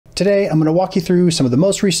Today, I'm going to walk you through some of the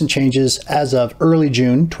most recent changes as of early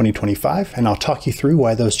June 2025, and I'll talk you through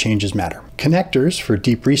why those changes matter. Connectors for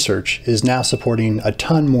deep research is now supporting a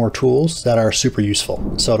ton more tools that are super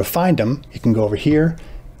useful. So to find them, you can go over here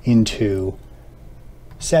into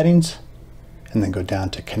Settings, and then go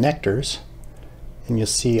down to Connectors, and you'll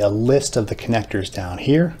see a list of the connectors down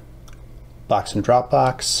here. Box and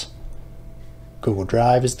Dropbox, Google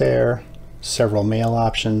Drive is there, several mail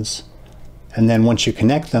options. And then once you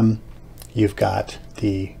connect them, you've got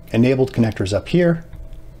the enabled connectors up here,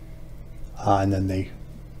 and then the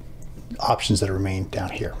options that remain down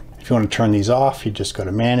here. If you want to turn these off, you just go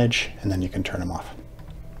to Manage, and then you can turn them off.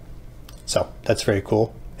 So that's very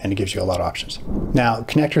cool, and it gives you a lot of options. Now,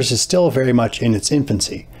 connectors is still very much in its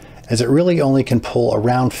infancy, as it really only can pull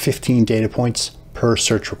around 15 data points per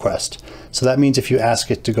search request. So that means if you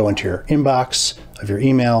ask it to go into your inbox of your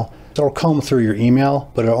email, it'll comb through your email,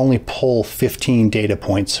 but it'll only pull 15 data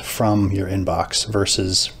points from your inbox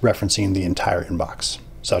versus referencing the entire inbox.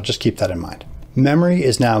 So just keep that in mind. Memory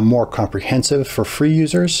is now more comprehensive for free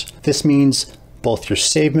users. This means both your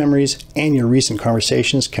saved memories and your recent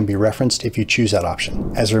conversations can be referenced if you choose that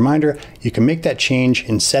option. As a reminder, you can make that change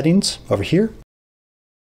in Settings over here.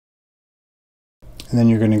 And then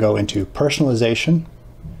you're going to go into Personalization.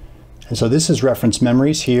 And so this is reference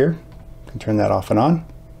memories here. You can turn that off and on.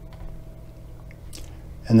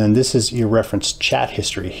 And then this is your reference chat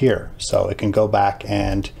history here. So it can go back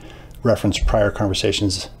and reference prior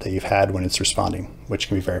conversations that you've had when it's responding, which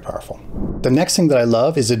can be very powerful. The next thing that I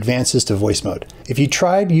love is advances to voice mode. If you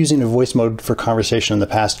tried using a voice mode for conversation in the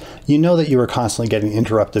past, you know that you were constantly getting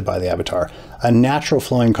interrupted by the avatar. A natural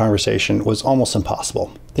flowing conversation was almost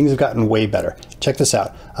impossible. Things have gotten way better. Check this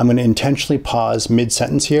out. I'm going to intentionally pause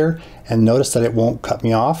mid-sentence here and notice that it won't cut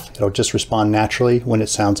me off. It'll just respond naturally when it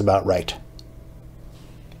sounds about right.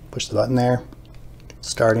 Push the button there,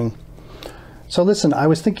 starting. So listen, I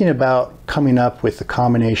was thinking about coming up with a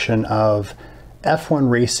combination of F1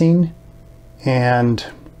 racing and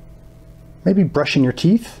maybe brushing your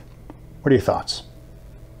teeth. What are your thoughts?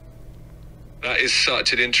 That is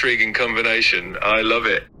such an intriguing combination. I love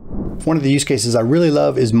it. One of the use cases I really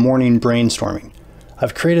love is morning brainstorming.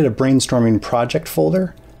 I've created a brainstorming project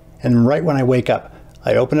folder, and right when I wake up,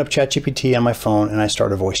 I open up ChatGPT on my phone and I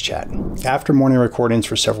start a voice chat. After morning recordings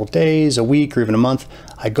for several days, a week, or even a month,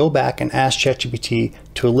 I go back and ask ChatGPT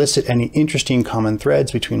to elicit any interesting common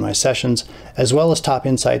threads between my sessions, as well as top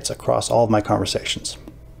insights across all of my conversations.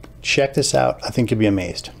 Check this out. I think you'll be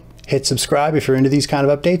amazed. Hit subscribe if you're into these kind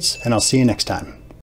of updates, and I'll see you next time.